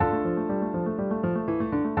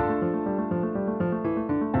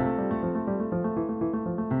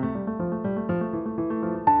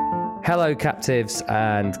Hello, captives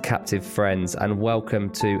and captive friends, and welcome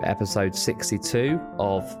to episode 62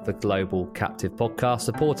 of the Global Captive Podcast,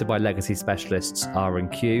 supported by legacy specialists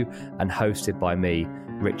R&Q and hosted by me,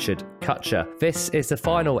 Richard Kutcher. This is the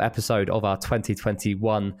final episode of our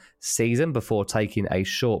 2021 season before taking a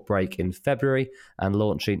short break in February and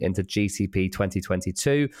launching into GCP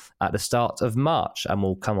 2022 at the start of March, and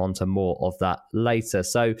we'll come on to more of that later.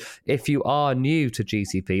 So if you are new to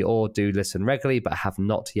GCP or do listen regularly but have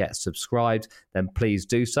not yet subscribed, then please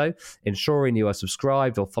do so. Ensuring you are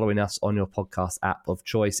subscribed or following us on your podcast app of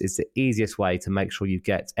choice is the easiest way to make sure you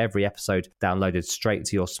get every episode downloaded straight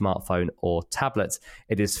to your smartphone or tablet.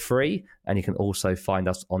 It is free, and you can also find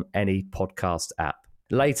us on any podcast app.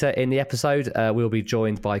 Later in the episode, we'll be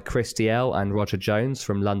joined by Chris DL and Roger Jones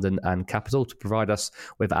from London and Capital to provide us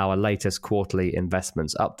with our latest quarterly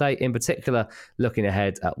investments update, in particular looking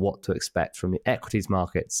ahead at what to expect from the equities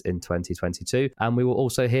markets in 2022. And we will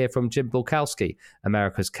also hear from Jim Bulkowski,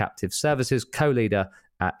 America's Captive Services co-leader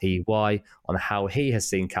at EY, on how he has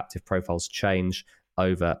seen captive profiles change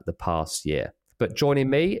over the past year. But joining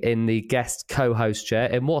me in the guest co-host chair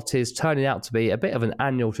in what is turning out to be a bit of an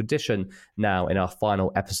annual tradition now in our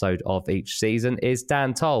final episode of each season is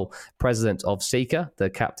Dan Toll, president of Sika, the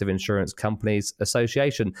Captive Insurance Companies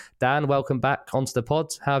Association. Dan, welcome back onto the pod.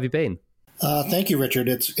 How have you been? Thank you, Richard.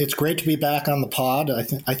 It's great to be back on the pod.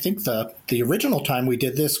 I think the original time we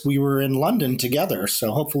did this, we were in London together.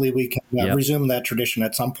 So hopefully we can resume that tradition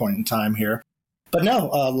at some point in time here. But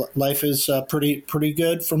no, life is pretty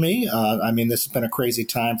good for me. This has been a crazy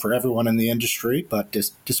time for everyone in the industry. But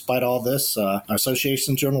despite all this, our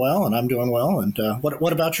association's doing well, and I'm doing well. And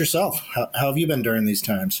what about yourself? How have you been during these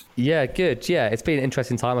times? Yeah, good. Yeah, it's been an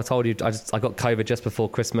interesting time. I told you I got COVID just before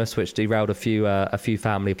Christmas, which derailed a few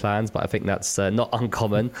family plans. But I think that's not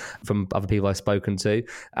uncommon from other people I've spoken to.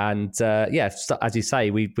 And as you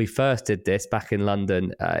say, we first did this back in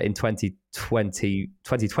London in 2020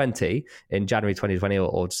 in January 2020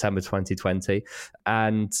 or December 2020,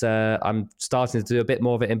 and I'm starting to do a bit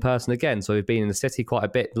more of it in person again. So we've been in the city quite a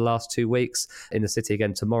bit the last 2 weeks, in the city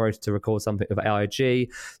again tomorrow to record something with AIG.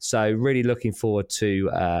 So really looking forward to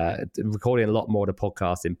recording a lot more of the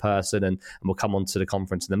podcast in person, and we'll come on to the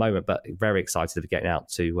conference in a moment, but very excited to be getting out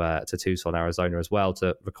to Tucson, Arizona as well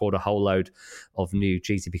to record a whole load of new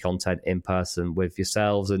GCP content in person with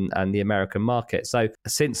yourselves and the American market. So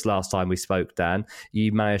since last time we spoke, Dan,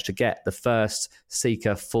 you managed to get the first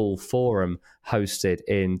Sika Full Forum hosted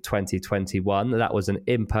in 2021. That was an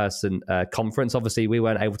in-person conference. Obviously, we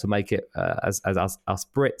weren't able to make it as us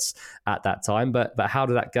Brits at that time, but how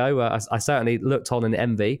did that go? I certainly looked on in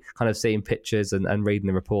envy, kind of seeing pictures and reading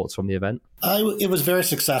the reports from the event. It was very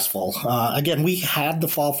successful. Again, we had the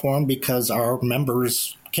Fall Forum because our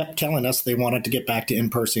members kept telling us they wanted to get back to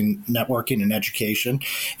in-person networking and education,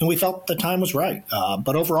 and we felt the time was right.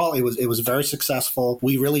 But overall, it was very successful.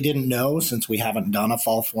 We really didn't know, since we haven't done a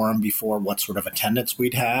Fall Forum before, what sort of attendance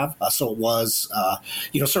we'd have. So it was,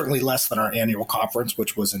 certainly less than our annual conference,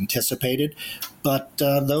 which was anticipated. But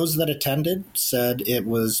those that attended said it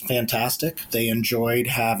was fantastic. They enjoyed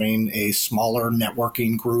having a smaller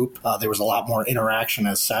networking group. There was a lot more interaction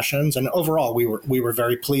as sessions, and overall, we were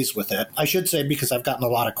very pleased with it. I should say, because I've gotten a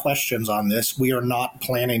lot of questions on this, we are not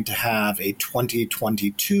planning to have a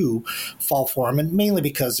 2022 Fall Forum, and mainly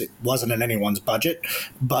because it wasn't in anyone's budget,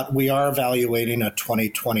 but we are evaluating a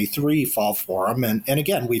 2023 Fall Forum, and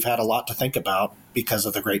again, we've had a lot to think about because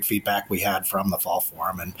of the great feedback we had from the Fall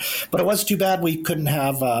Forum. But it was too bad we couldn't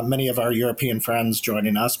have many of our European friends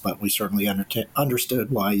joining us, but we certainly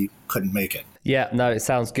understood why you couldn't make it. Yeah, no, it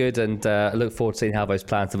sounds good, and I look forward to seeing how those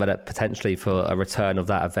plans develop potentially for a return of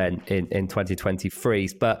that event in 2023.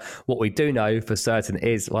 But what we do know for certain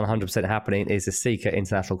is 100% happening is the Sika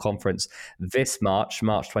International Conference this March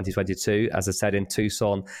 2022, as I said, in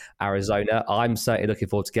Tucson, Arizona. I'm certainly looking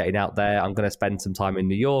forward to getting out there. I'm going to spend some time in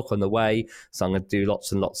New York on the way, so I'm going to do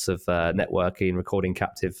lots and lots of networking, recording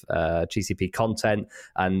captive GCP content,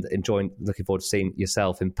 and looking forward to seeing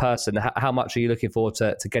yourself in person. How much are you looking forward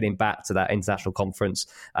to getting back to that international conference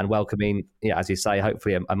and welcoming, as you say,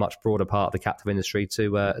 hopefully a much broader part of the captive industry to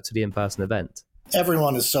the in-person event?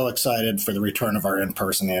 Everyone is so excited for the return of our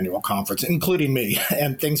in-person annual conference, including me,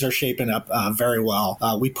 and things are shaping up very well.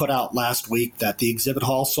 We put out last week that the exhibit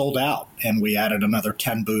hall sold out, and we added another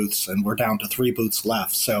 10 booths, and we're down to 3 booths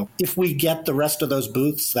left. So if we get the rest of those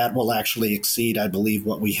booths, that will actually exceed, I believe,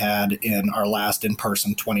 what we had in our last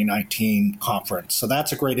in-person 2019 conference. So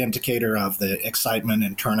that's a great indicator of the excitement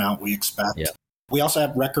and turnout we expect. Yeah. We also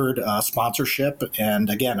have record sponsorship, and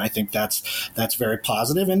again, I think that's very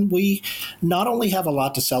positive. And we not only have a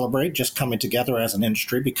lot to celebrate just coming together as an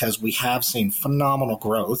industry because we have seen phenomenal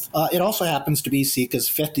growth. It also happens to be SICA's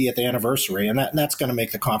 50th anniversary, and that's going to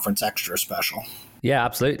make the conference extra special. Yeah,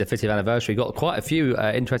 absolutely. The 50th anniversary. We've got quite a few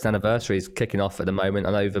interesting anniversaries kicking off at the moment.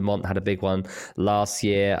 I know Vermont had a big one last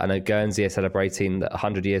year. I know Guernsey are celebrating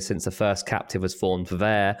 100 years since the first captive was formed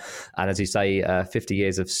there. And as you say, 50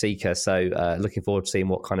 years of SICA. So looking forward to seeing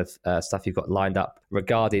what kind of stuff you've got lined up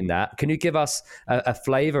regarding that. Can you give us a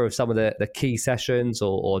flavour of some of the key sessions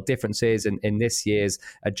or differences in this year's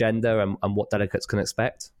agenda and what delegates can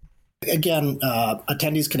expect? Again,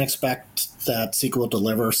 attendees can expect that SICA will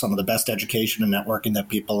deliver some of the best education and networking that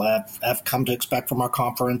people have come to expect from our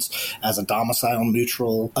conference as a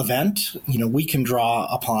domicile-neutral event. We can draw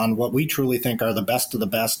upon what we truly think are the best of the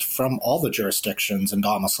best from all the jurisdictions and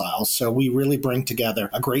domiciles. So we really bring together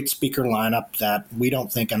a great speaker lineup that we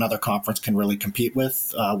don't think another conference can really compete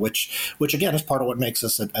with, which again is part of what makes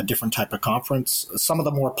us a different type of conference. Some of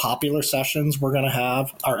the more popular sessions we're going to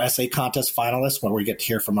have our essay contest finalists, where we get to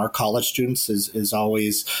hear from our college students, is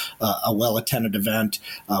always a well-attended event.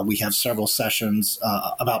 We have several sessions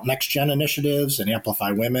about next-gen initiatives and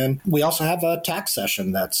Amplify Women. We also have a tax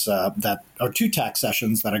session two tax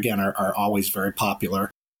sessions that, again, are always very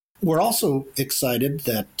popular. We're also excited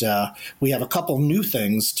that we have a couple new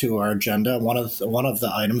things to our agenda. One of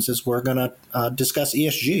the items is we're going to discuss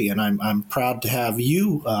ESG, and I'm proud to have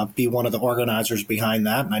you be one of the organizers behind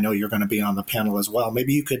that. And I know you're going to be on the panel as well.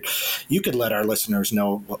 Maybe you could let our listeners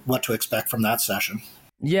know what to expect from that session.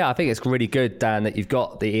 Yeah, I think it's really good, Dan, that you've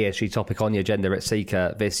got the ESG topic on the agenda at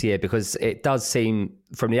SICA this year, because it does seem,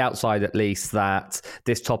 from the outside at least, that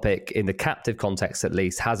this topic, in the captive context at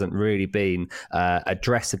least, hasn't really been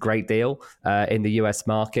addressed a great deal in the US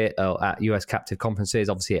market or at US captive conferences.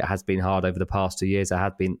 Obviously, it has been hard over the past 2 years. There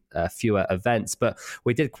have been fewer events, but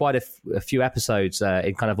we did quite a few episodes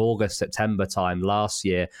in kind of August, September time last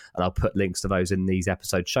year, and I'll put links to those in these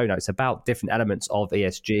episode show notes about different elements of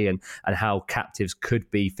ESG and how captives could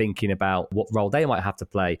be thinking about what role they might have to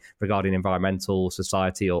play regarding environmental,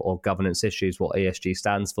 society or governance issues, what ESG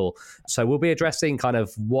stands for. So we'll be addressing kind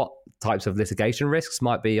of what types of litigation risks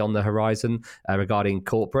might be on the horizon regarding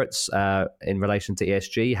corporates in relation to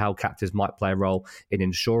ESG, how captives might play a role in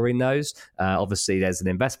ensuring those. Obviously, there's an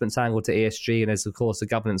investments angle to ESG, and there's, of course, a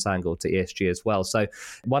governance angle to ESG as well. So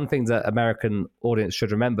one thing that American audience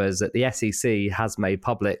should remember is that the SEC has made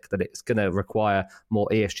public that it's going to require more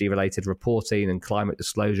ESG-related reporting and climate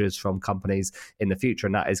disclosures from companies in the future,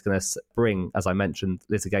 and that is going to bring, as I mentioned,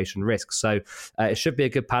 litigation risks. So it should be a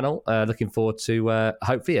good panel. Looking forward to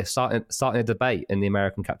hopefully starting a debate in the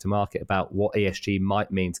American captive market about what ESG might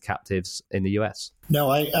mean to captives in the US. No,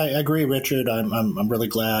 I agree, Richard. I'm really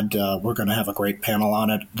glad we're going to have a great panel on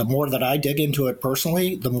it. The more that I dig into it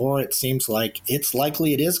personally, the more it seems like it's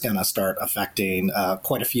likely it is going to start affecting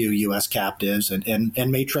quite a few U.S. captives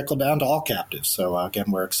and may trickle down to all captives. So, again,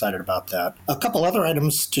 we're excited about that. A couple other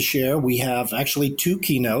items to share. We have actually 2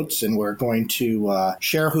 keynotes, and we're going to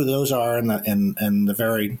share who those are in the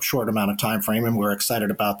very short amount of time frame, and we're excited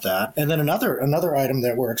about that. And then another item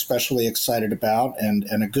that we're especially excited about, and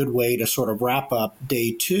a good way to sort of wrap up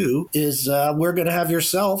day 2 is we're going to have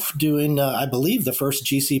yourself doing, I believe, the first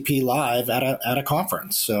GCP live at a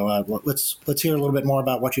conference. So let's hear a little bit more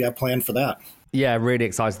about what you have planned for that. Yeah, really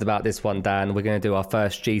excited about this one, Dan. We're going to do our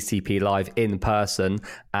first GCP Live in person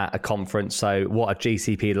at a conference. So what a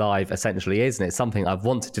GCP Live essentially is, and it's something I've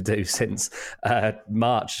wanted to do since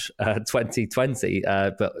March 2020,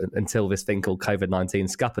 but until this thing called COVID-19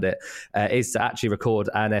 scuppered it, is to actually record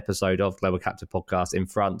an episode of Global Captive Podcast in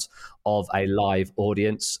front of a live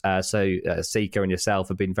audience. So SICA and yourself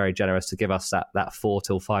have been very generous to give us that 4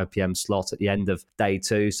 till 5 p.m. slot at the end of day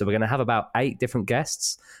 2. So we're going to have about 8 different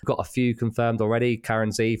guests. We've got a few confirmed already.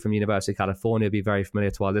 Karen Z from University of California will be very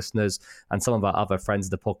familiar to our listeners, and some of our other friends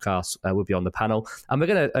of the podcast will be on the panel. And we're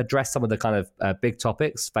going to address some of the kind of big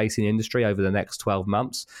topics facing the industry over the next 12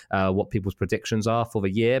 months, what people's predictions are for the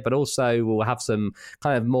year, but also we'll have some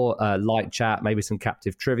kind of more light chat, maybe some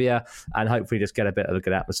captive trivia, and hopefully just get a bit of a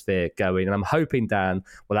good atmosphere going. And I'm hoping, Dan,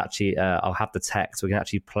 will actually, I'll have the tech so we can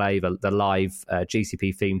actually play the live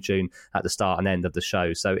GCP theme tune at the start and end of the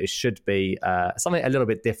show. So it should be something a little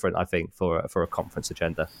bit different, I think, for a conference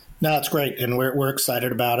agenda. No, it's great, and we're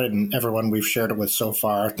excited about it, and everyone we've shared it with so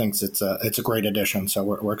far thinks it's a great addition. So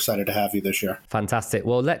we're excited to have you this year. Fantastic.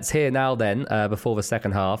 Well, let's hear now then, before the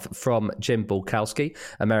second half, from Jim Bulkowski,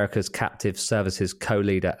 America's Captive Services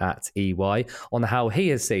co-leader at EY, on how he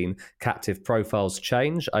has seen captive profiles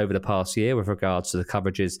change over the past year with regards to the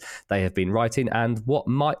coverages they have been writing and what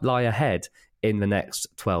might lie ahead in the next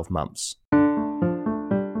 12 months?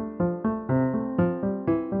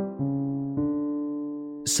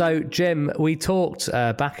 So, Jim, we talked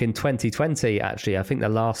back in 2020, actually, I think the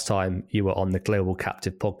last time you were on the Global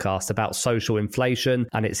Captive podcast, about social inflation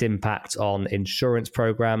and its impact on insurance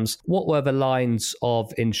programs. What were the lines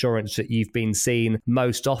of insurance that you've been seeing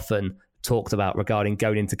most often talked about regarding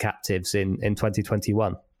going into captives in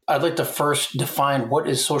 2021? I'd like to first define what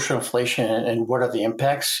is social inflation and what are the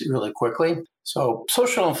impacts really quickly. So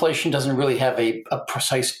social inflation doesn't really have a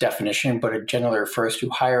precise definition, but it generally refers to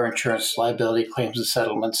higher insurance liability claims and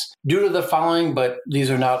settlements due to the following, but these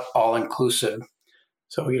are not all inclusive.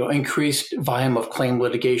 So, increased volume of claim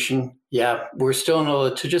litigation. Yeah, we're still in a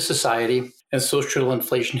litigious society, and social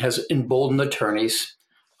inflation has emboldened attorneys.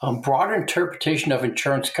 Broader interpretation of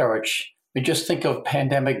insurance coverage. We just think of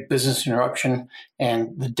pandemic business interruption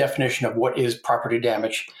and the definition of what is property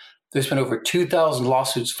damage. There's been over 2,000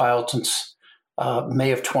 lawsuits filed since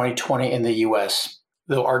May of 2020 in the U.S.,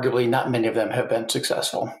 though arguably not many of them have been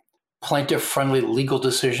successful. Plaintiff-friendly legal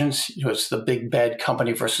decisions, it's the big bad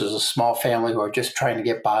company versus a small family who are just trying to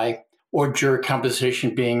get by, or jury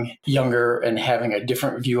composition being younger and having a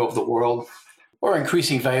different view of the world, or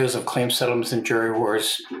increasing values of claim settlements and jury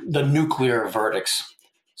awards, the nuclear verdicts.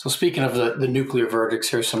 So speaking of the nuclear verdicts,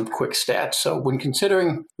 here's some quick stats. So when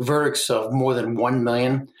considering verdicts of more than 1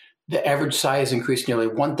 million, the average size increased nearly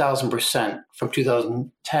 1,000% from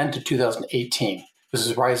 2010 to 2018. This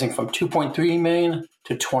is rising from 2.3 million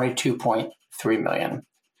to 22.3 million.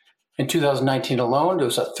 In 2019 alone, there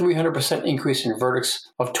was a 300% increase in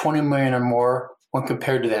verdicts of 20 million or more when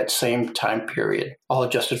compared to that same time period, all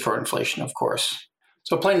adjusted for inflation, of course.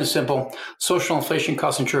 So plain and simple, social inflation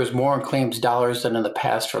costs insurers more in claims dollars than in the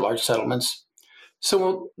past for large settlements.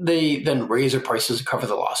 So they then raise their prices to cover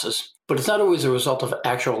the losses. But it's not always a result of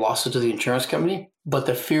actual losses to the insurance company, but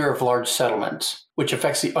the fear of large settlements, which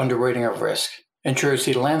affects the underwriting of risk. Insurers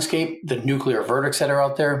see the landscape, the nuclear verdicts that are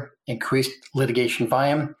out there, increased litigation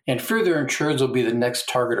volume, and further insurers will be the next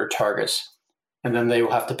target or targets, and then they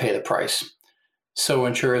will have to pay the price. So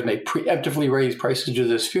insurers may preemptively raise prices due to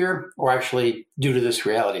this fear or actually due to this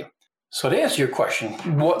reality. So to answer your question,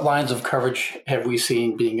 what lines of coverage have we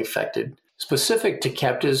seen being affected? Specific to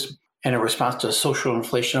captives and in response to social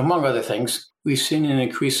inflation, among other things, we've seen an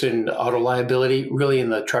increase in auto liability, really in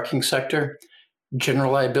the trucking sector,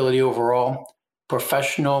 general liability overall,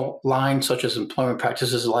 professional lines such as employment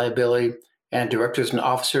practices liability and directors and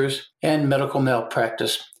officers, and medical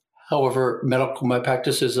malpractice. However, medical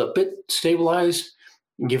malpractice is a bit stabilized,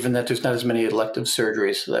 given that there's not as many elective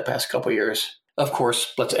surgeries for the past couple of years. Of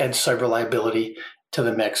course, let's add cyber liability to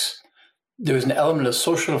the mix. There's an element of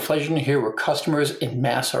social inflation here where customers en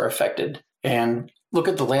masse are affected. And look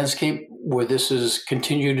at the landscape where this is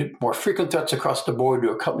continued, more frequent threats across the board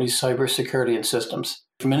to a company's cybersecurity and systems,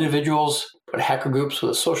 from individuals, but hacker groups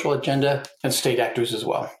with a social agenda, and state actors as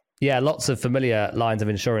well. Yeah, lots of familiar lines of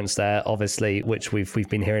insurance there, obviously, which we've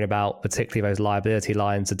been hearing about, particularly those liability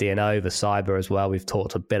lines, the D&O, the cyber as well. We've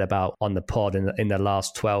talked a bit about on the pod in the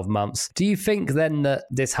last 12 months. Do you think then that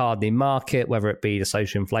this hardening market, whether it be the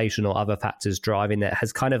social inflation or other factors driving it,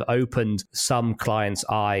 has kind of opened some clients'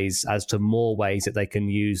 eyes as to more ways that they can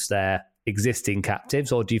use their existing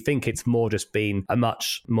captives? Or do you think it's more just been a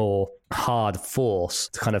much more hard force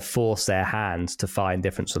to kind of force their hand to find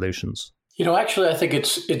different solutions? Actually, I think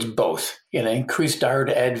it's both. Increased desire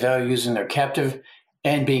to add values in their captive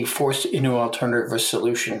and being forced into an alternative risk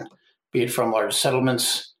solution, be it from large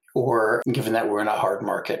settlements or given that we're in a hard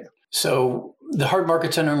market. So the hard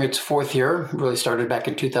market's entering its fourth year, really started back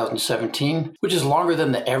in 2017, which is longer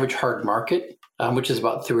than the average hard market, which is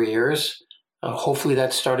about 3 years. Hopefully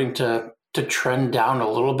that's starting to trend down a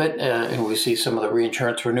little bit, and we see some of the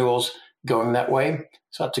reinsurance renewals going that way.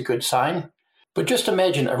 So that's a good sign. But just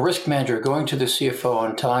imagine a risk manager going to the CFO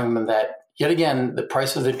and telling them that, yet again, the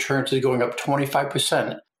price of the insurance is going up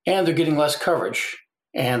 25% and they're getting less coverage.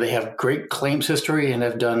 And they have great claims history and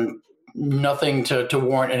have done nothing to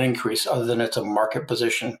warrant an increase other than it's a market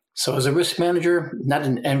position. So as a risk manager, not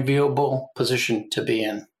an enviable position to be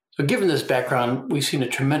in. So given this background, we've seen a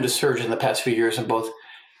tremendous surge in the past few years in both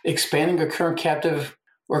expanding a current captive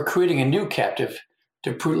or creating a new captive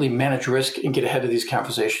to prudently manage risk and get ahead of these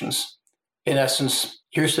conversations. In essence,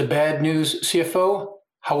 here's the bad news, CFO.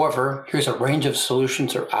 However, here's a range of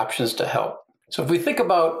solutions or options to help. So if we think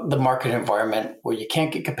about the market environment where you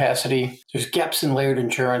can't get capacity, there's gaps in layered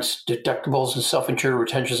insurance, deductibles and self-insured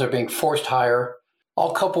retentions are being forced higher,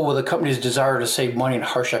 all coupled with a company's desire to save money in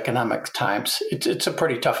harsh economic times. It's a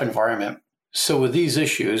pretty tough environment. So with these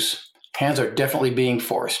issues, hands are definitely being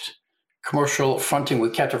forced. Commercial fronting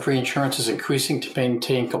with captive reinsurance is increasing to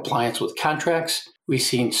maintain compliance with contracts. We've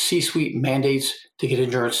seen C-suite mandates to get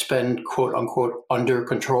insurance spend, quote unquote, under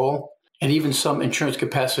control, and even some insurance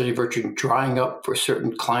capacity virtually drying up for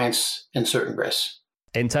certain clients and certain risks.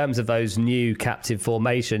 In terms of those new captive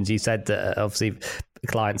formations, you said that obviously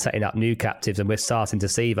clients setting up new captives, and we're starting to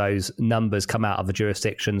see those numbers come out of the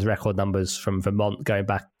jurisdictions, record numbers from Vermont going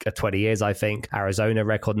back 20 years, I think. Arizona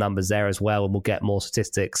record numbers there as well, and we'll get more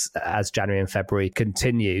statistics as January and February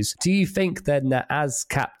continues. Do you think then that as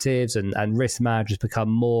captives and risk managers become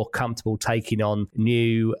more comfortable taking on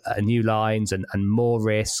new lines and more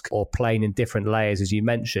risk, or playing in different layers, as you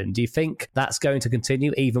mentioned, do you think that's going to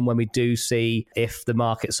continue even when we do see, if the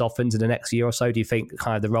market softens in the next year or so, do you think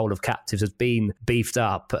kind of the role of captives has been beefed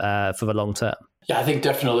up for the long term? Yeah, I think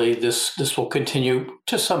definitely this will continue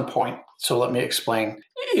to some point. So let me explain.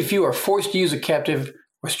 If you are forced to use a captive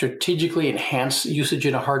or strategically enhance usage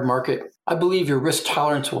in a hard market, I believe your risk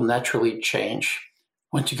tolerance will naturally change.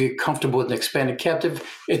 Once you get comfortable with an expanded captive,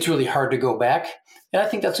 it's really hard to go back. And I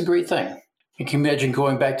think that's a great thing. You can imagine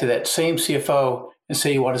going back to that same CFO and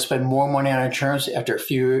say you want to spend more money on insurance after a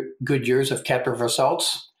few good years of captive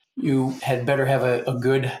results. You had better have a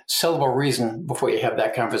good sellable reason before you have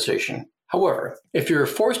that conversation. However, if you're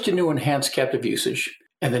forced to enhance captive usage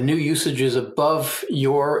and the new usage is above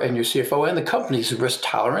your and your CFO and the company's risk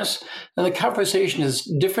tolerance, then the conversation is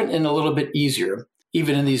different and a little bit easier.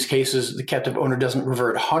 Even in these cases, the captive owner doesn't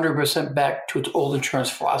revert 100% back to its old insurance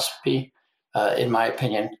philosophy, in my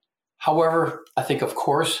opinion. However, I think, of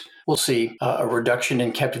course, we'll see a reduction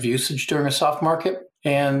in captive usage during a soft market,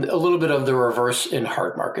 and a little bit of the reverse in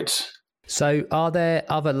hard markets. So are there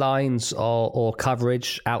other lines or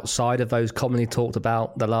coverage outside of those commonly talked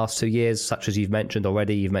about the last 2 years, such as you've mentioned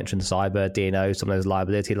already? You've mentioned cyber, D&O, some of those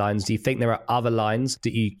liability lines. Do you think there are other lines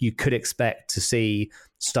that you could expect to see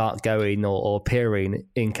start going or appearing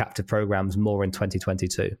in captive programs more in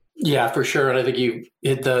 2022? Yeah, for sure. And I think you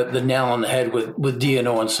hit the nail on the head with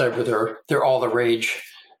D&O and cyber. They're all the rage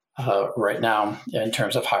right now in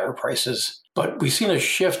terms of higher prices. But we've seen a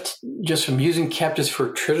shift just from using captives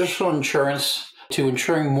for traditional insurance to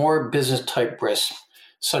insuring more business type risks,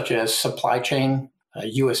 such as supply chain,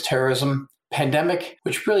 U.S. terrorism, pandemic,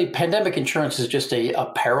 which really pandemic insurance is just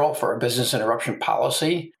a peril for a business interruption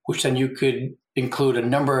policy, which then you could include a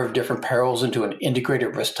number of different perils into an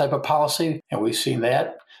integrated risk type of policy. And we've seen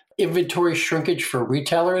that. Inventory shrinkage for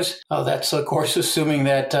retailers. That's, of course, assuming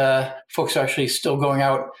that folks are actually still going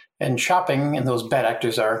out and shopping, and those bad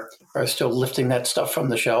actors are still lifting that stuff from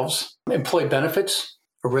the shelves. Employee benefits,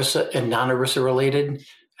 ERISA and non-ERISA related.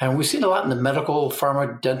 And we've seen a lot in the medical,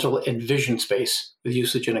 pharma, dental, and vision space with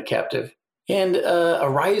usage in a captive. And a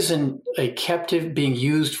rise in a captive being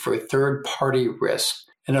used for third-party risk.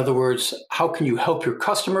 In other words, how can you help your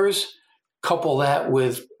customers? Couple that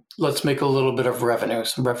with, let's make a little bit of revenue,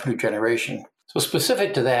 some revenue generation. So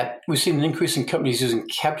specific to that, we've seen an increase in companies using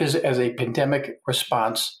captives as a pandemic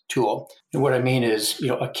response tool. And what I mean is,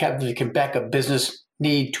 a captive that can back a business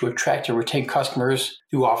need to attract and retain customers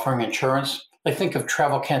through offering insurance. Like think of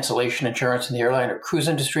travel cancellation insurance in the airline or cruise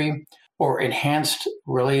industry, or enhanced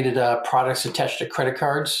related products attached to credit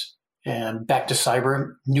cards. And back to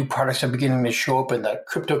cyber, new products are beginning to show up in the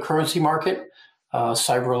cryptocurrency market,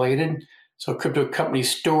 cyber related. So crypto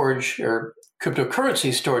companies storage or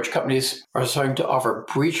cryptocurrency storage companies are starting to offer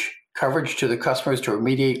breach coverage to the customers to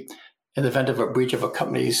remediate in the event of a breach of a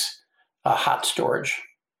company's hot storage.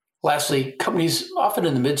 Lastly, companies often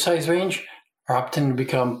in the mid-size range are opting to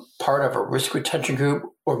become part of a risk retention group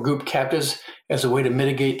or group captives as a way to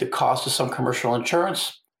mitigate the cost of some commercial insurance,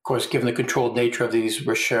 of course, given the controlled nature of these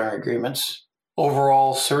risk-sharing agreements.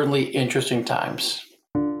 Overall, certainly interesting times.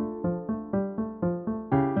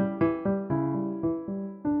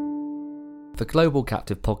 The Global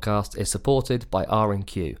Captive Podcast is supported by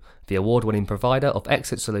R&Q, the award-winning provider of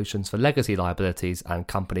exit solutions for legacy liabilities and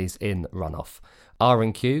companies in runoff.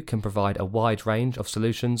 R&Q can provide a wide range of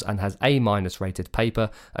solutions and has A- rated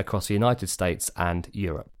paper across the United States and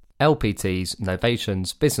Europe. LPTs,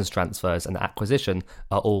 novations, business transfers and acquisition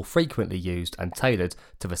are all frequently used and tailored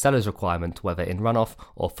to the seller's requirement, whether in runoff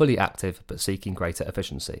or fully active but seeking greater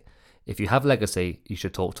efficiency. If you have legacy, you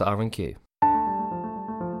should talk to R&Q.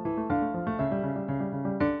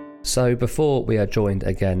 So before we are joined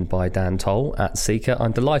again by Dan Toll at Seeker,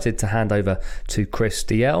 I'm delighted to hand over to Chris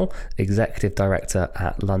Dalziel, Executive Director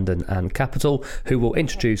at London and Capital, who will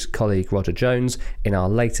introduce colleague Roger Jones in our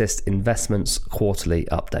latest investments quarterly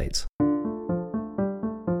update.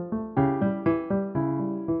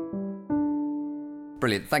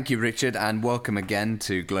 Brilliant. Thank you, Richard, and welcome again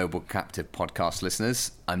to Global Captive Podcast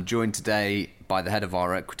listeners. I'm joined today by the head of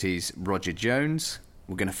our equities, Roger Jones.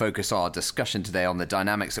 We're going to focus our discussion today on the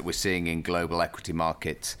dynamics that we're seeing in global equity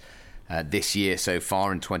markets this year so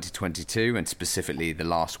far in 2022, and specifically the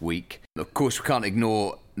last week. Of course, we can't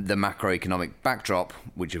ignore the macroeconomic backdrop,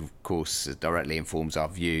 which of course directly informs our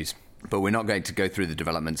views. But we're not going to go through the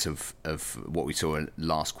developments of what we saw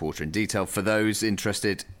last quarter in detail. For those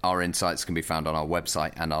interested, our insights can be found on our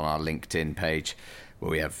website and on our LinkedIn page, where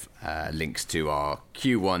we have links to our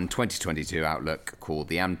Q1 2022 outlook called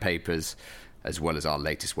The And Papers, as well as our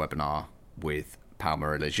latest webinar with Pau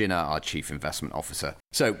Murillo-Giner, our Chief Investment Officer.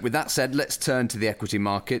 So with that said, let's turn to the equity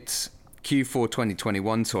markets. Q4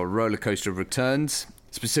 2021 saw a rollercoaster of returns,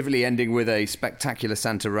 specifically ending with a spectacular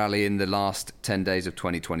Santa rally in the last 10 days of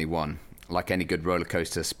 2021. Like any good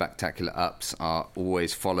rollercoaster, spectacular ups are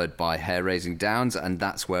always followed by hair-raising downs, and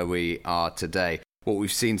that's where we are today. What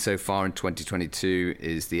we've seen so far in 2022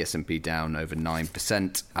 is the S&P down over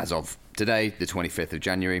 9% as of today, the 25th of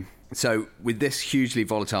January. So with this hugely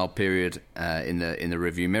volatile period in the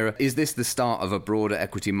review mirror, is this the start of a broader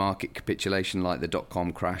equity market capitulation like the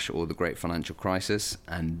dot-com crash or the great financial crisis?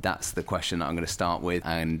 And that's the question that I'm going to start with.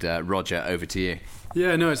 And Roger, over to you.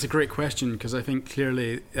 Yeah, no, it's a great question, because I think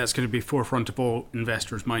clearly that's going to be forefront of all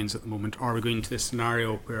investors' minds at the moment. Are we going to this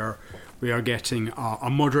scenario where we are getting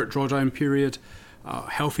a moderate drawdown period,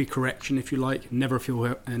 healthy correction, if you like, never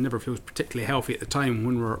feels particularly healthy at the time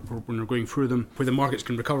when we're going through them, where the markets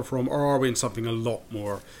can recover from, or are we in something a lot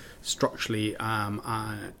more structurally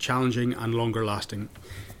challenging and longer lasting?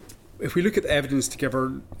 If we look at the evidence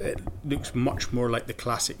together, it looks much more like the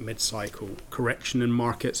classic mid-cycle correction in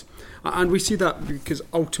markets, and we see that because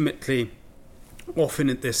ultimately, often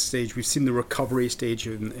at this stage, we've seen the recovery stage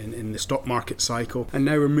in the stock market cycle, and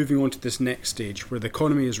now we're moving on to this next stage where the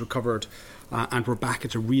economy has recovered and we're back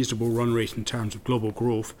at a reasonable run rate in terms of global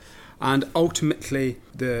growth. And ultimately,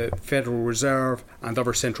 the Federal Reserve and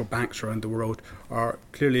other central banks around the world are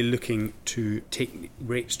clearly looking to take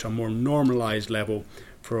rates to a more normalised level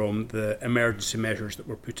from the emergency measures that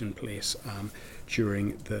were put in place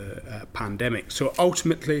during the pandemic. So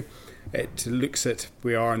ultimately, it looks at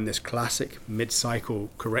we are in this classic mid-cycle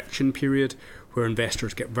correction period where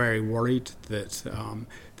investors get very worried that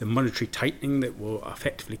the monetary tightening that will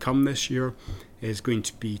effectively come this year is going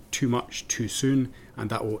to be too much too soon, and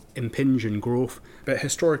that will impinge on growth. But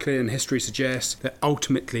historically, and history suggests that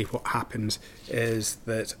ultimately what happens is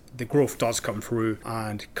that the growth does come through,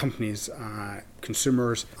 and companies,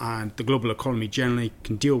 consumers, and the global economy generally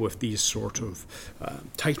can deal with these sort of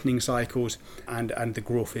tightening cycles, and the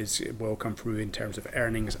growth will come through in terms of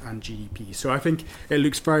earnings and GDP. So I think it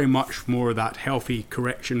looks very much more that healthy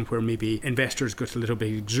correction where maybe investors got a little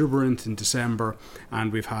bit exuberant in December,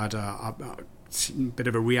 and we've had a bit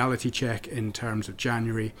of a reality check in terms of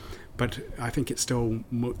January, but I think it still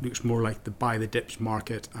looks more like the buy the dips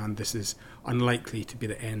market, and this is unlikely to be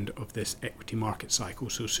the end of this equity market cycle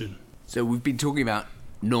so soon. So we've been talking about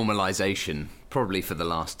normalisation probably for the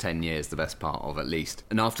last 10 years, the best part of at least.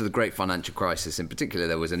 And after the great financial crisis in particular,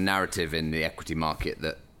 there was a narrative in the equity market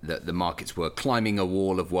that the markets were climbing a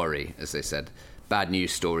wall of worry, as they said. Bad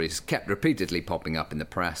news stories kept repeatedly popping up in the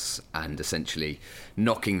press and essentially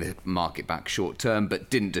knocking the market back short term, but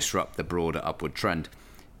didn't disrupt the broader upward trend.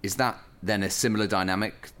 Is that then a similar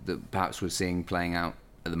dynamic that perhaps we're seeing playing out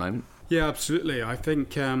at the moment? Yeah, absolutely. I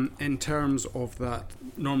think in terms of that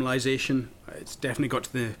normalisation, it's definitely got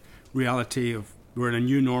to the reality of we're in a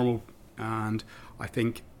new normal, and I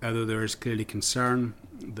think although there is clearly concern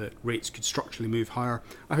that rates could structurally move higher,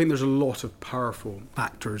 I think there's a lot of powerful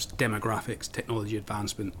factors, demographics, technology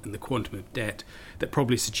advancement, and the quantum of debt that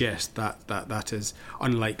probably suggest that is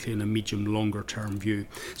unlikely in a medium longer term view.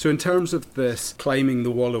 So in terms of this climbing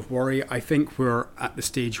the wall of worry, I think we're at the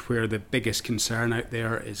stage where the biggest concern out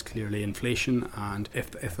there is clearly inflation, and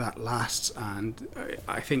if that lasts, and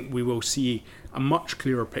I think we will see a much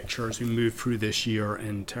clearer picture as we move through this year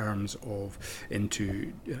in terms of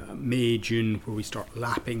into May, June, where we start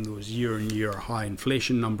lapping those year-on-year high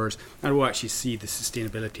inflation numbers, and we'll actually see the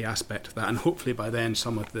sustainability aspect of that, and hopefully by then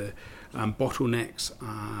some of the bottlenecks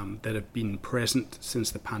that have been present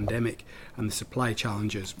since the pandemic and the supply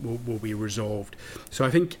challenges will be resolved. So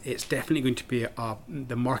I think it's definitely going to be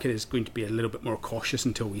the market is going to be a little bit more cautious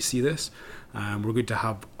until we see this. We're going to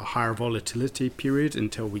have a higher volatility period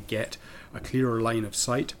until we get a clearer line of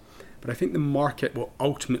sight. But I think the market will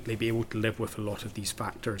ultimately be able to live with a lot of these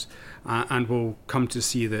factors, and we'll come to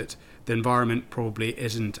see that the environment probably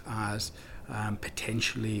isn't as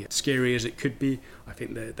potentially scary as it could be. I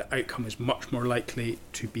think the outcome is much more likely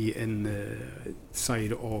to be in the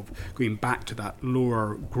side of going back to that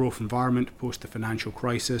lower growth environment post the financial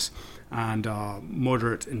crisis and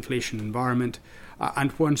moderate inflation environment.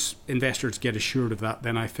 And once investors get assured of that,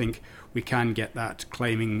 then I think we can get that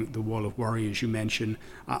climbing the wall of worry, as you mentioned,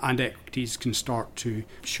 and equities can start to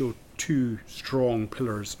show two strong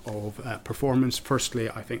pillars of performance. Firstly,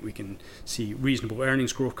 I think we can see reasonable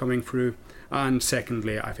earnings growth coming through. And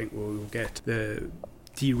secondly, I think we'll get the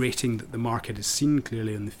derating that the market has seen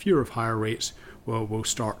clearly, and the fear of higher rates will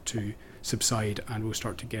start to subside, and we'll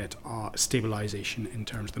start to get stabilisation in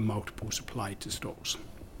terms of the multiples applied to stocks.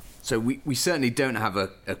 So we certainly don't have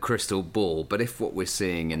a crystal ball, but if what we're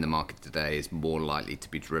seeing in the market today is more likely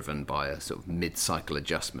to be driven by a sort of mid-cycle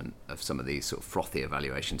adjustment of some of these sort of frothy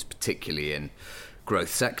evaluations, particularly in growth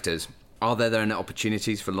sectors, are there then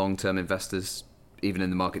opportunities for long-term investors, even in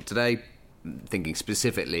the market today? Thinking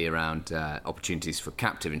specifically around opportunities for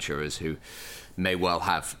captive insurers who may well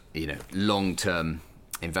have, long-term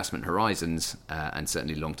investment horizons and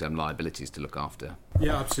certainly long-term liabilities to look after.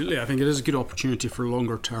 Yeah, absolutely. I think it is a good opportunity for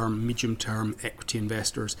longer-term, medium-term equity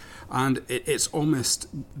investors. And it's almost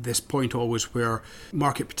this point always where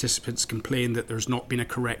market participants complain that there's not been a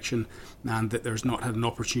correction and that there's not had an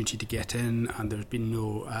opportunity to get in and there's been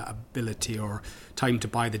no ability or time to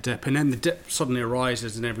buy the dip. And then the dip suddenly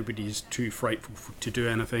arises and everybody's too frightful to do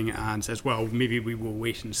anything and says, well, maybe we will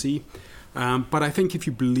wait and see. But I think if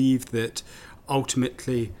you believe that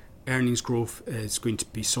ultimately earnings growth is going to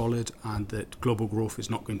be solid and that global growth is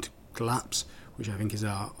not going to collapse, which I think is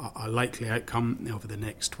a likely outcome over the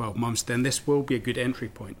next 12 months, then this will be a good entry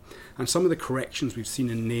point. And some of the corrections we've seen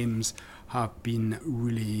in names have been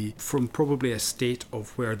really from probably a state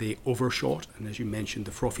of where they overshot, and as you mentioned,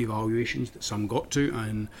 the frothy valuations that some got to,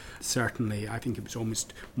 and certainly I think it was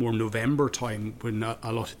almost more November time when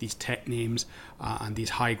a lot of these tech names and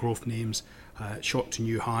these high growth names shot to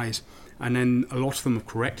new highs. And then a lot of them have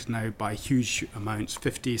corrected now by huge amounts,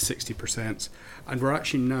 50, 60%. And we're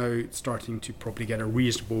actually now starting to probably get a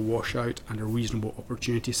reasonable washout and a reasonable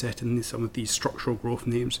opportunity set in some of these structural growth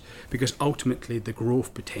names, because ultimately the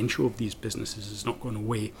growth potential of these businesses has not gone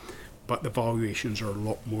away, but the valuations are a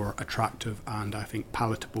lot more attractive and I think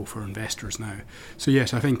palatable for investors now. So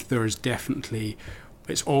yes, I think there is definitely...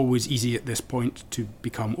 It's always easy at this point to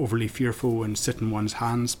become overly fearful and sit in one's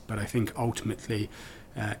hands, but I think ultimately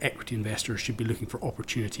equity investors should be looking for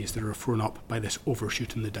opportunities that are thrown up by this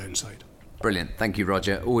overshoot in the downside. Brilliant. Thank you,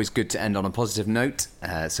 Roger. Always good to end on a positive note.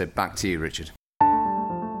 So back to you, Richard.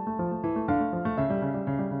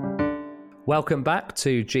 Welcome back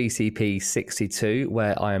to GCP 62,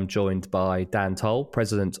 where I am joined by Dan Toll,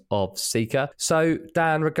 President of Seeker. So,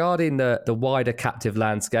 Dan, regarding the wider captive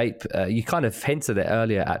landscape, you kind of hinted it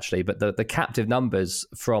earlier, actually, but the captive numbers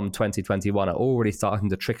from 2021 are already starting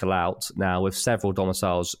to trickle out now, with several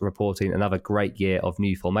domiciles reporting another great year of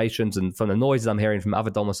new formations. And from the noises I'm hearing from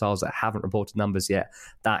other domiciles that haven't reported numbers yet,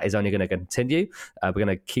 that is only going to continue. We're going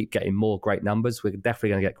to keep getting more great numbers. We're definitely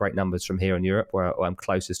going to get great numbers from here in Europe, where I'm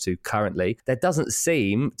closest to currently. There doesn't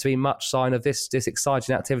seem to be much sign of this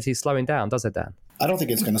exciting activity slowing down, does it, Dan? I don't think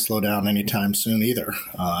it's going to slow down anytime soon either.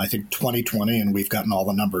 I think 2020, and we've gotten all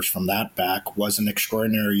the numbers from that back, was an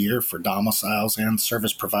extraordinary year for domiciles and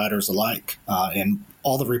service providers alike. And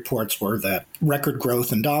all the reports were that record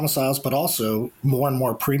growth in domiciles, but also more and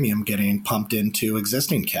more premium getting pumped into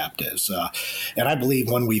existing captives. And I believe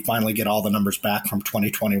when we finally get all the numbers back from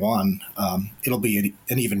 2021, it'll be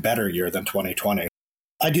an even better year than 2020.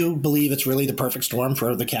 I do believe it's really the perfect storm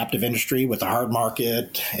for the captive industry with a hard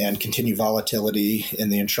market and continued volatility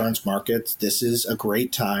in the insurance markets. This is a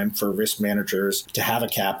great time for risk managers to have a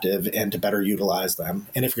captive and to better utilize them.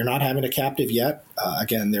 And if you're not having a captive yet,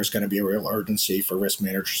 again, there's going to be a real urgency for risk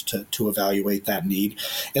managers to evaluate that need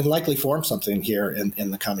and likely form something here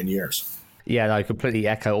in the coming years. Yeah, no, I completely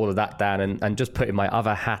echo all of that, Dan. And just putting my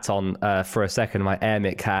other hat on for a second, my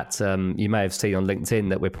AIRMIC hat. You may have seen on LinkedIn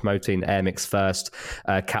that we're promoting AIRMIC's first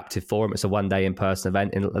captive forum. It's a one-day in-person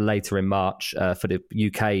event later in March for the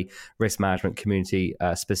UK risk management community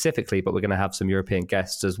specifically, but we're going to have some European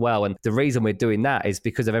guests as well. And the reason we're doing that is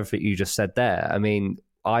because of everything you just said there. I mean,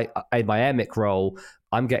 in my AIRMIC role,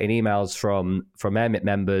 I'm getting emails from AIRMIC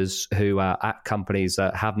members who are at companies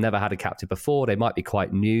that have never had a captive before. They might be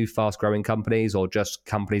quite new, fast-growing companies, or just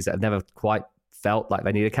companies that have never quite felt like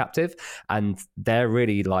they need a captive, and they're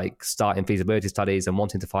really like starting feasibility studies and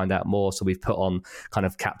wanting to find out more. So we've put on kind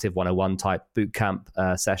of Captive 101 type boot camp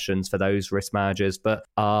sessions for those risk managers, but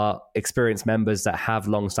our experienced members that have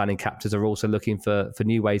long-standing captives are also looking for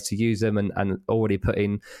new ways to use them and already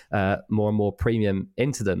putting more and more premium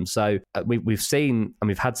into them. So we've seen, and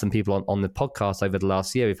we've had some people on the podcast over the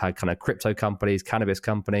last year. We've had kind of crypto companies, cannabis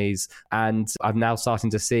companies, and I'm now starting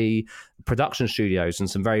to see production studios and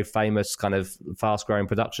some very famous kind of fast-growing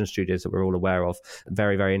production studios that we're all aware of.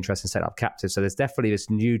 Very, very interesting setting up captives. So there's definitely this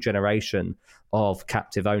new generation of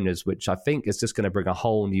captive owners, which I think is just going to bring a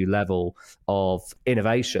whole new level of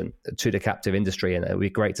innovation to the captive industry. And it'll be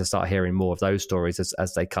great to start hearing more of those stories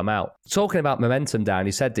as they come out. Talking about momentum, Dan,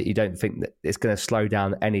 you said that you don't think that it's going to slow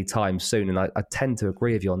down anytime soon. And I tend to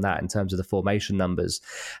agree with you on that in terms of the formation numbers.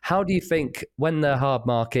 How do you think when the hard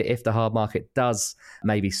market, if the hard market does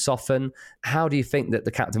maybe soften, how do you think that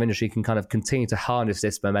the captive industry can kind of continue to harness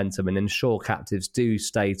this momentum and ensure captives do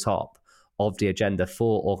stay top of the agenda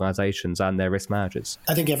for organizations and their risk managers?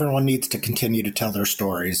 I think everyone needs to continue to tell their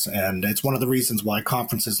stories. And it's one of the reasons why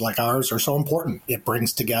conferences like ours are so important. It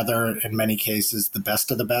brings together, in many cases, the best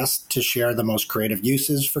of the best to share the most creative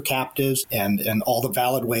uses for captives and all the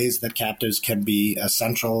valid ways that captives can be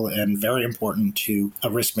essential and very important to a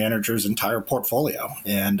risk manager's entire portfolio.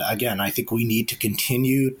 And again, I think we need to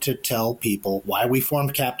continue to tell people why we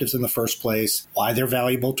formed captives in the first place, why they're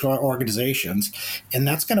valuable to our organizations. And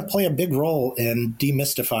that's going to play a big role in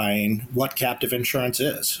demystifying what captive insurance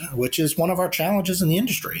is, which is one of our challenges in the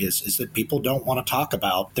industry, is that people don't want to talk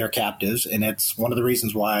about their captives. And it's one of the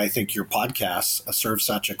reasons why I think your podcasts serve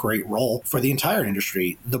such a great role for the entire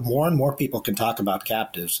industry. The more and more people can talk about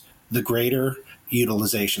captives, the greater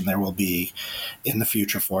utilization there will be in the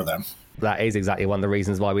future for them. That is exactly one of the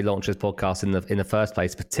reasons why we launched this podcast in the first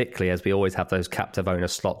place, particularly as we always have those captive owner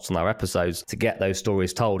slots on our episodes to get those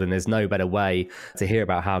stories told. And there's no better way to hear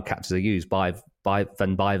about how captives are used by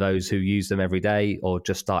those who use them every day or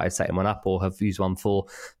just started setting one up or have used one for.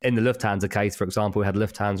 In the Lufthansa case, for example, we had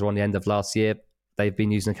Lufthansa on the end of last year. They've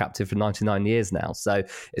been using a captive for 99 years now. So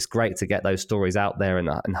it's great to get those stories out there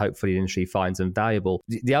and hopefully the industry finds them valuable.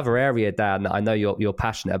 The other area, Dan, that I know you're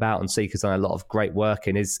passionate about and Seeker's done a lot of great work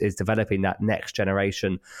in is developing that next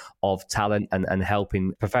generation of talent and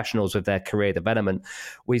helping professionals with their career development.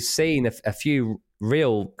 We've seen a few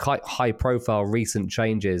real quite high-profile recent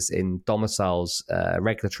changes in domiciles,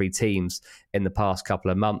 regulatory teams in the past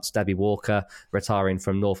couple of months. Debbie Walker retiring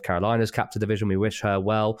from North Carolina's captive division. We wish her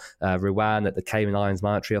well. Ruwan at the Cayman Islands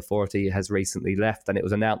Monetary Authority has recently left, and it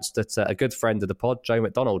was announced that a good friend of the pod, Joe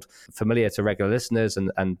McDonald, familiar to regular listeners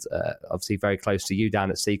and obviously very close to you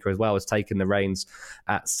down at Seeker as well, has taken the reins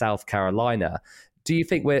at South Carolina. Do you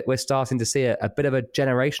think we're starting to see a bit of a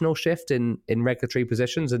generational shift in regulatory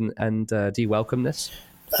positions, and do you welcome this?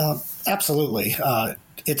 Absolutely.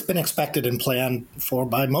 It's been expected and planned for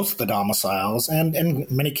by most of the domiciles and in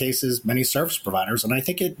many cases, many service providers. And I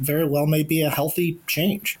think it very well may be a healthy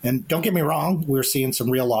change. And don't get me wrong, we're seeing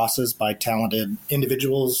some real losses by talented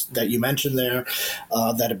individuals that you mentioned there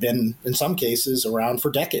that have been, in some cases, around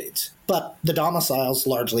for decades. But the domiciles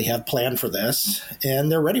largely have planned for this,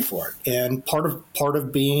 and they're ready for it. And part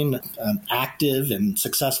of being an active and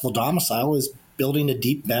successful domicile is building a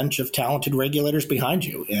deep bench of talented regulators behind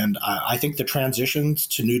you. And I think the transitions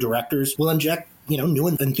to new directors will inject new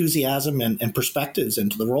enthusiasm and perspectives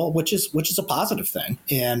into the role, which is a positive thing.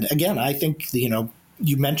 And again, I think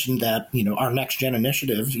you mentioned that our next gen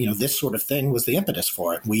initiative, this sort of thing was the impetus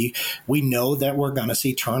for it. We know that we're going to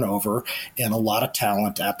see turnover and a lot of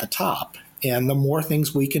talent at the top. And the more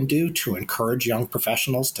things we can do to encourage young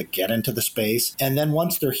professionals to get into the space. And then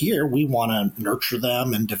once they're here, we want to nurture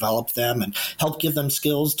them and develop them and help give them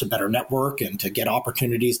skills to better network and to get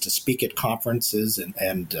opportunities to speak at conferences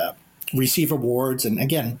and receive awards. And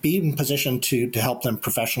again, be in position to help them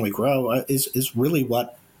professionally grow is really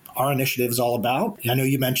what our initiative is all about. I know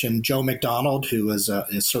you mentioned Joe McDonald, who is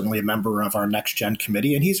certainly a member of our Next Gen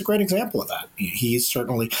committee, and he's a great example of that. He's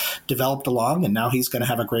certainly developed along, and now he's going to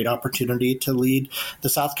have a great opportunity to lead the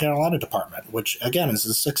South Carolina department, which, again, is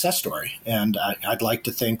a success story. And I'd like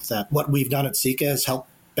to think that what we've done at Seeker has helped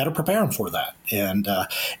better prepare them for that. And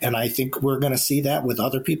I think we're going to see that with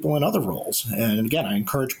other people in other roles. And again, I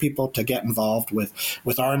encourage people to get involved with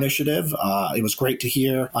our initiative. It was great to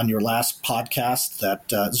hear on your last podcast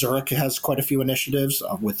that Zurich has quite a few initiatives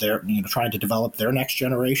with their, trying to develop their next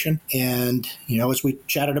generation. And, as we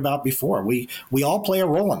chatted about before, we all play a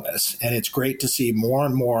role in this. And it's great to see more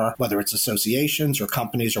and more, whether it's associations or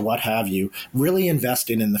companies or what have you, really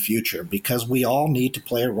investing in the future, because we all need to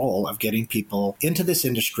play a role of getting people into this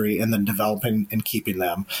industry industry and then developing and keeping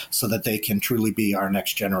them so that they can truly be our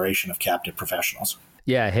next generation of captive professionals.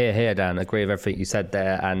 Yeah, here, Dan. Agree with everything you said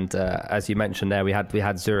there. And as you mentioned there, we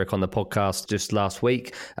had Zurich on the podcast just last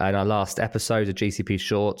week in our last episode of GCP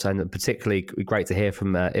Short, and particularly great to hear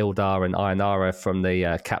from Ildar and Ayanara from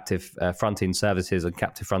the Captive Fronting Services and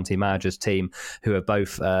Captive Fronting Managers team, who are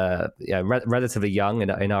both relatively young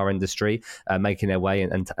in our industry, making their way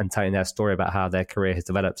and telling their story about how their career has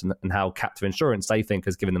developed and how captive insurance, they think,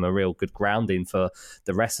 has given them a real good grounding for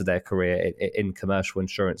the rest of their career in commercial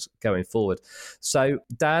insurance going forward. So,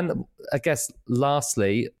 Dan, I guess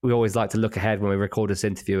lastly, we always like to look ahead when we record this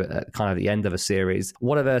interview at kind of the end of a series.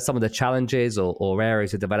 What are some of the challenges or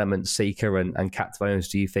areas of development Sika and captive owners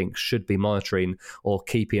do you think should be monitoring or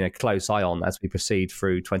keeping a close eye on as we proceed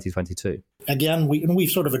through 2022? Again, we've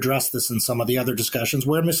sort of addressed this in some of the other discussions.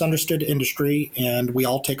 We're a misunderstood industry, and we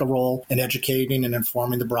all take a role in educating and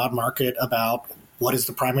informing the broad market about what is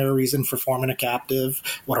the primary reason for forming a captive?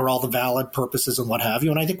 What are all the valid purposes and what have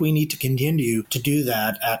you? And I think we need to continue to do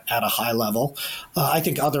that at a high level. I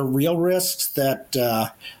think other real risks that,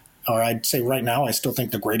 or I'd say right now, I still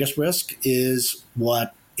think the greatest risk is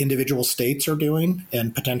what individual states are doing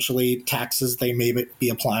and potentially taxes they may be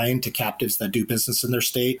applying to captives that do business in their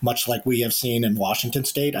state, much like we have seen in Washington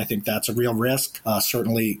state. I think that's a real risk.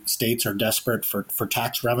 Certainly states are desperate for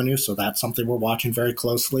tax revenue, so that's something we're watching very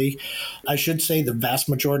closely. I should say the vast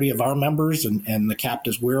majority of our members and the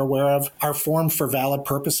captives we're aware of are formed for valid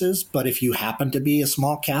purposes, but if you happen to be a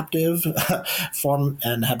small captive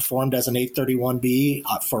had formed as an 831B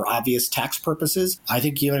for obvious tax purposes, I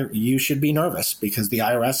think you should be nervous because the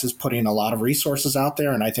IRS is putting a lot of resources out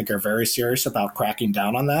there and I think are very serious about cracking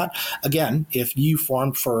down on that. Again, if you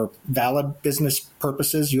formed for valid business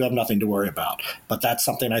purposes, you have nothing to worry about. But that's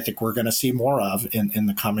something I think we're going to see more of in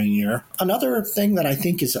the coming year. Another thing that I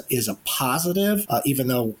think is a positive, even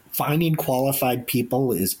though finding qualified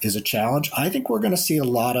people is a challenge, I think we're going to see a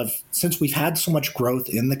lot of, since we've had so much growth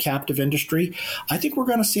in the captive industry, I think we're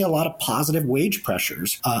going to see a lot of positive wage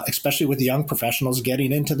pressures, especially with young professionals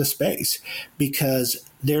getting into the space, because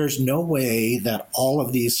there's no way that all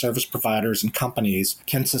of these service providers and companies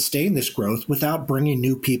can sustain this growth without bringing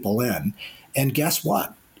new people in. And guess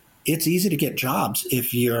what? It's easy to get jobs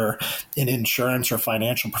if you're an insurance or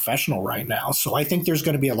financial professional right now. So I think there's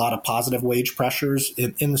going to be a lot of positive wage pressures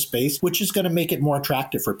in the space, which is going to make it more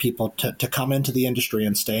attractive for people to come into the industry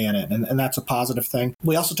and stay in it. And that's a positive thing.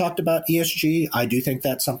 We also talked about ESG. I do think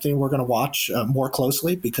that's something we're going to watch more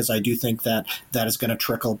closely because I do think that is going to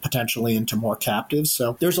trickle potentially into more captives.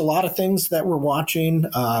 So there's a lot of things that we're watching.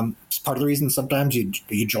 It's part of the reason sometimes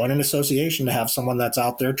you join an association to have someone that's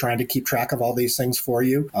out there trying to keep track of all these things for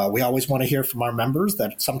you. We always want to hear from our members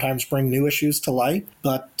that sometimes bring new issues to light,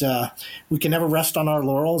 but we can never rest on our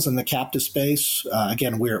laurels in the captive space.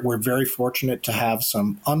 Again, we're very fortunate to have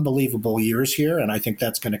some unbelievable years here, and I think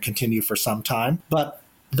that's going to continue for some time. But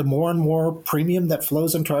the more and more premium that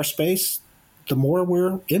flows into our space, the more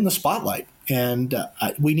we're in the spotlight. And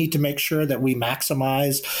we need to make sure that we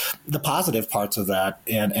maximize the positive parts of that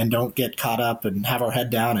and don't get caught up and have our head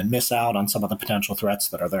down and miss out on some of the potential threats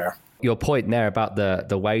that are there. Your point there about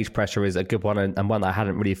the wage pressure is a good one and one that I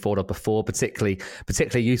hadn't really thought of before, particularly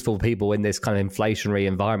useful for people in this kind of inflationary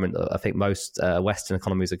environment that I think most Western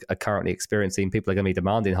economies are currently experiencing. People are going to be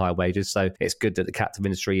demanding higher wages, so it's good that the captive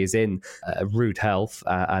industry is in rude health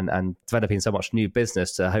and developing so much new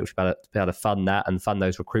business to hopefully be able to fund that and fund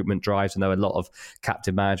those recruitment drives. I know a lot of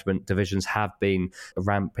captive management divisions have been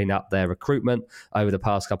ramping up their recruitment over the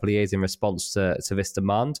past couple of years in response to this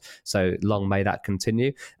demand, so long may that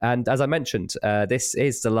continue. And as I mentioned, this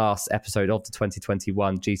is the last episode of the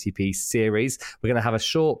 2021 GCP series. We're going to have a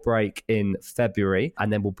short break in February,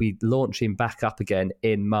 and then we'll be launching back up again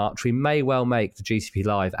in March. We may well make the GCP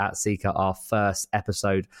Live at Sika our first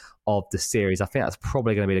episode of the series. I think that's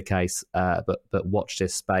probably going to be the case, but watch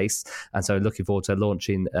this space. And so looking forward to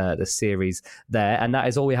launching the series there. And that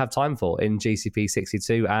is all we have time for in GCP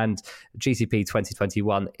 62 and GCP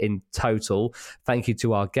 2021 in total. Thank you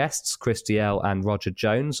to our guests, Chris Dalziel and Roger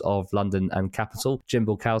Jones of London and Capital, Jim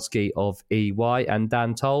Bulkowski of EY, and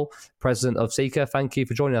Dan Toll, President of Sika. Thank you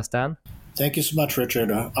for joining us, Dan. Thank you so much,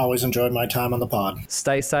 Richard. I always enjoyed my time on the pod.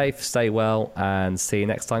 Stay safe, stay well, and see you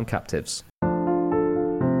next time, captives.